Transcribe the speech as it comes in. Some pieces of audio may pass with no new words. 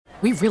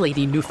We really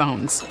need new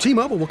phones.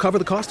 T-Mobile will cover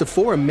the cost of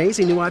 4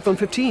 amazing new iPhone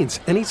 15s,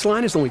 and each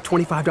line is only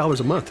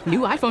 $25 a month. New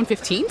iPhone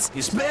 15s?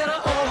 It's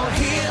better over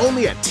here.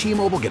 Only at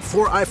T-Mobile, get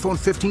 4 iPhone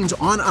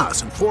 15s on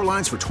us and 4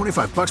 lines for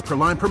 $25 per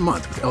line per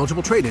month with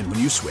eligible trade-in when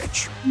you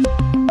switch.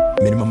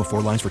 Minimum of 4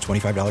 lines for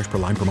 $25 per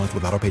line per month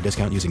with autopay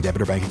discount using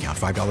debit or bank account.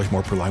 $5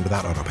 more per line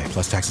without autopay,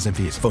 plus taxes and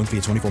fees. Phone fee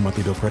at 24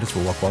 monthly bill credits for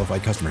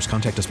well-qualified customers.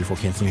 Contact us before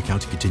canceling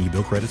account to continue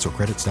bill credits or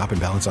credit stop and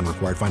balance on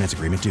required finance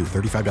agreement due.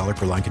 $35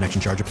 per line connection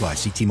charge applies.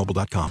 See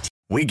T-Mobile.com.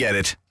 We get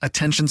it.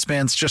 Attention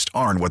spans just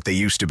aren't what they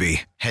used to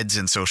be. Heads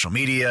in social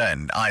media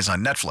and eyes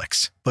on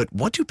Netflix. But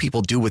what do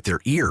people do with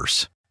their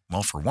ears?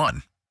 Well, for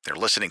one, they're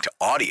listening to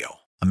audio.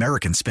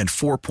 Americans spend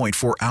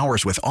 4.4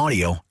 hours with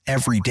audio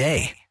every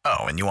day.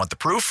 Oh, and you want the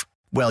proof?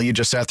 Well, you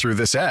just sat through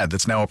this ad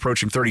that's now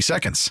approaching 30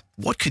 seconds.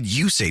 What could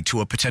you say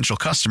to a potential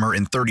customer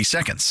in 30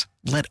 seconds?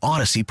 Let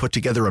Odyssey put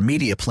together a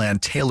media plan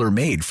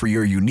tailor-made for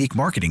your unique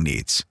marketing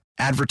needs.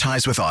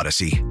 Advertise with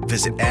Odyssey.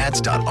 Visit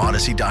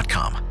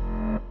ads.odyssey.com.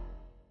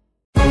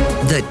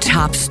 The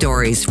top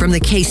stories from the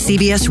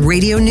KCBS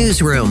Radio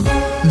Newsroom.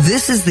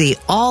 This is the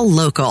All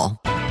Local.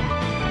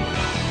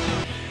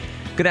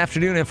 Good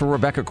afternoon, and for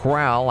Rebecca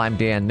Corral, I'm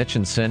Dan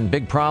Mitchinson.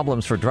 Big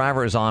problems for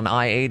drivers on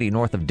I-80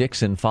 north of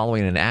Dixon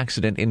following an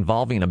accident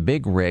involving a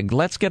big rig.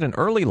 Let's get an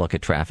early look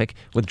at traffic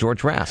with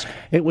George Rask.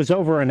 It was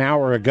over an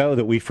hour ago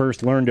that we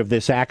first learned of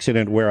this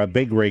accident where a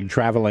big rig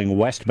traveling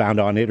westbound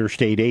on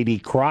Interstate 80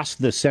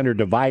 crossed the center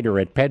divider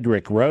at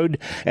Pedrick Road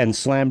and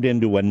slammed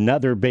into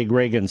another big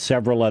rig and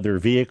several other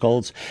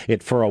vehicles.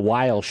 It for a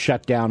while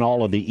shut down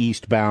all of the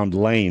eastbound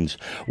lanes.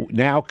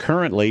 Now,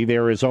 currently,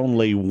 there is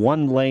only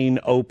one lane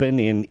open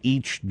in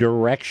each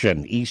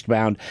direction,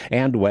 eastbound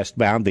and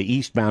westbound. The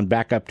eastbound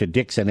back up to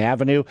Dixon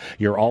Avenue.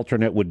 Your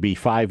alternate would be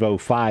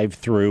 505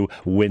 through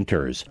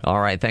Winters.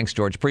 All right, thanks,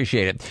 George.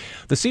 Appreciate it.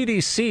 The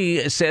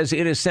CDC says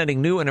it is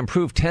sending new and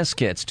improved test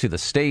kits to the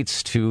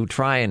states to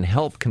try and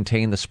help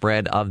contain the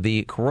spread of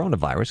the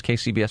coronavirus.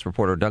 KCBS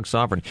reporter Doug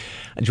Sovern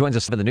joins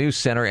us in the news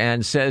center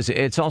and says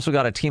it's also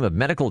got a team of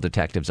medical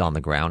detectives on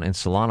the ground in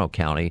Solano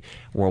County,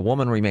 where a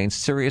woman remains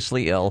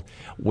seriously ill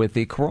with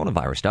the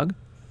coronavirus. Doug?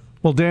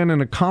 Well, Dan, in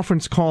a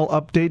conference call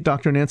update,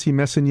 Dr. Nancy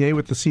Messonnier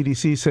with the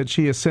CDC said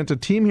she has sent a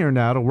team here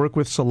now to work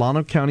with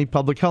Solano County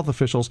public health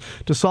officials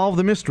to solve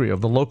the mystery of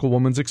the local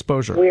woman's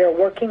exposure. We are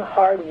working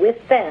hard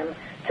with them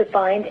to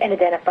find and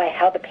identify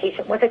how the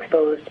patient was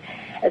exposed,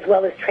 as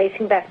well as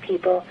tracing back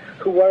people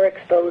who were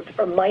exposed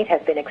or might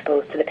have been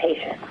exposed to the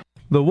patient.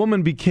 The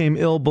woman became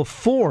ill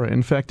before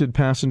infected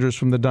passengers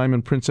from the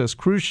Diamond Princess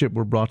cruise ship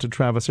were brought to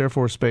Travis Air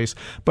Force Base,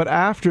 but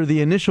after the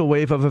initial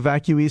wave of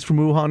evacuees from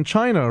Wuhan,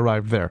 China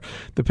arrived there.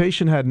 The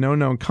patient had no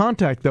known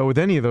contact, though, with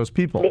any of those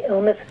people. The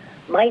illness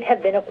might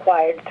have been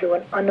acquired through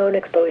an unknown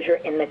exposure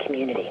in the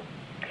community.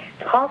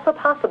 It's also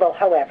possible,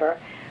 however,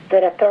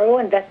 that a thorough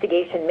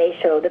investigation may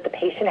show that the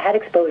patient had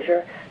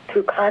exposure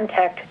through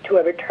contact to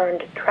a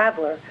returned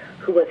traveler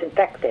who was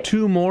infected.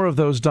 2 more of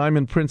those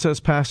Diamond Princess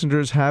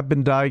passengers have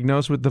been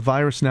diagnosed with the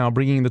virus now,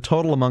 bringing the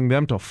total among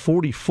them to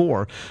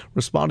 44.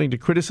 Responding to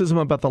criticism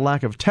about the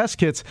lack of test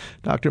kits,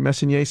 Dr.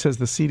 Messonnier says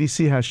the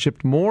CDC has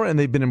shipped more and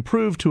they've been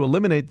improved to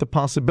eliminate the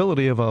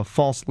possibility of a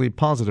falsely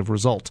positive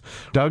result.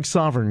 Doug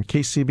Sovern,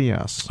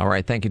 KCBS. All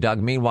right, thank you, Doug.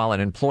 Meanwhile,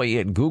 an employee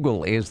at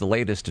Google is the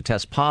latest to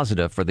test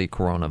positive for the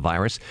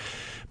coronavirus.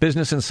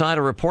 Business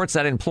Insider reports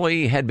that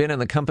employee had been in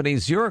the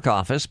company's Zurich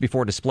office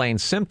before displaying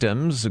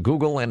symptoms.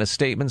 Google, in a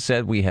statement,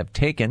 said, "We have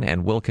taken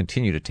and will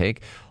continue to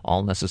take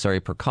all necessary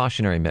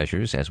precautionary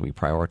measures as we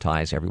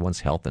prioritize everyone's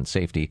health and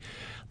safety.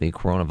 The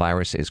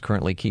coronavirus is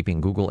currently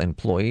keeping Google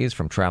employees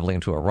from traveling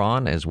to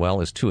Iran as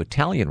well as 2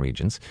 Italian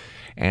regions.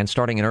 And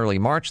starting in early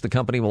March, the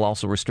company will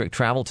also restrict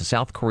travel to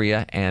South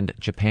Korea and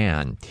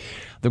Japan."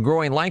 The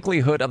growing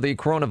likelihood of the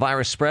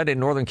coronavirus spread in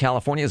Northern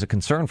California is a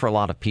concern for a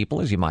lot of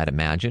people, as you might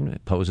imagine.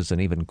 It poses an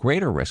even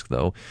greater risk,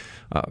 though,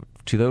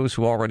 to those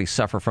who already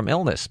suffer from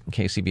illness.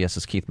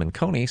 KCBS's Keith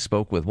Manconi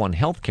spoke with one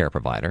healthcare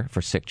provider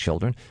for sick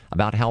children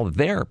about how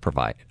they're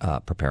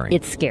preparing.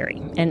 It's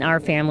scary, and our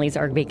families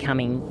are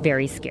becoming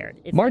very scared.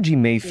 Margie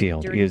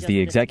Mayfield is the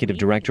executive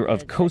director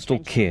of Coastal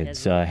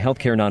Kids, a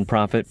healthcare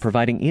nonprofit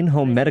providing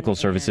in-home medical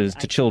services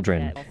to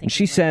children. And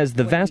she says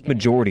the vast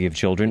majority of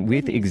children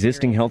with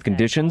existing health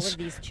conditions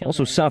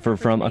also suffer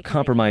from a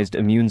compromised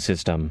immune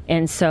system.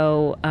 And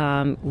so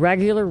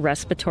regular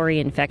respiratory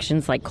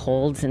infections like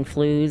colds and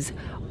flus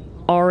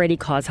already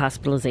cause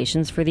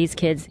hospitalizations for these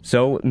kids.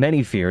 So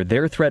many fear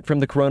their threat from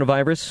the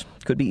coronavirus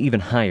could be even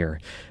higher.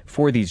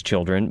 For these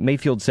children,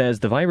 Mayfield says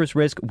the virus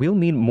risk will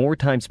mean more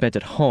time spent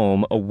at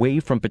home away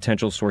from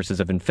potential sources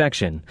of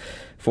infection.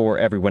 For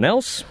everyone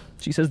else,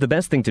 she says the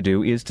best thing to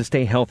do is to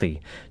stay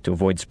healthy to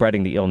avoid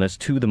spreading the illness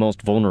to the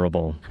most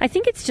vulnerable. I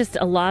think it's just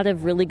a lot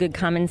of really good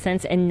common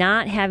sense and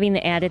not having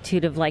the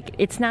attitude of like,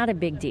 it's not a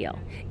big deal.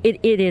 It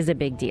is a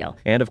big deal.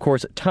 And of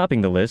course,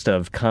 topping the list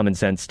of common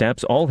sense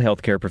steps all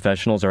healthcare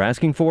professionals are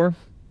asking for,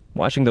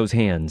 washing those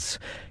hands.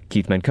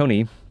 Keith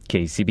Manconi,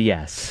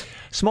 KCBS.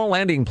 Small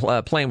landing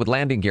plane with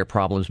landing gear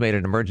problems made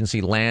an emergency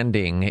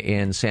landing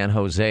in San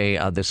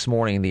Jose this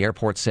morning. The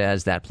airport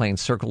says that plane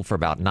circled for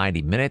about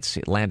 90 minutes.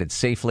 It landed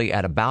safely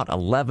at about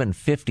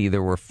 11:50.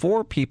 There were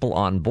 4 people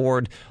on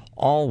board.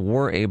 All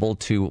were able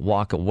to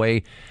walk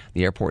away.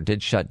 The airport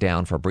did shut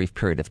down for a brief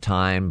period of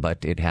time,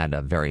 but it had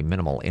a very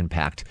minimal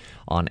impact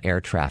on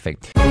air traffic.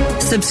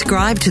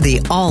 Subscribe to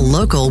the All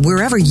Local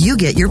wherever you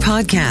get your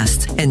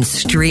podcasts and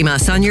stream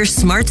us on your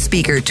smart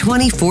speaker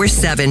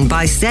 24/7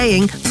 by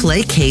saying,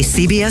 play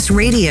KCBS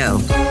Radio.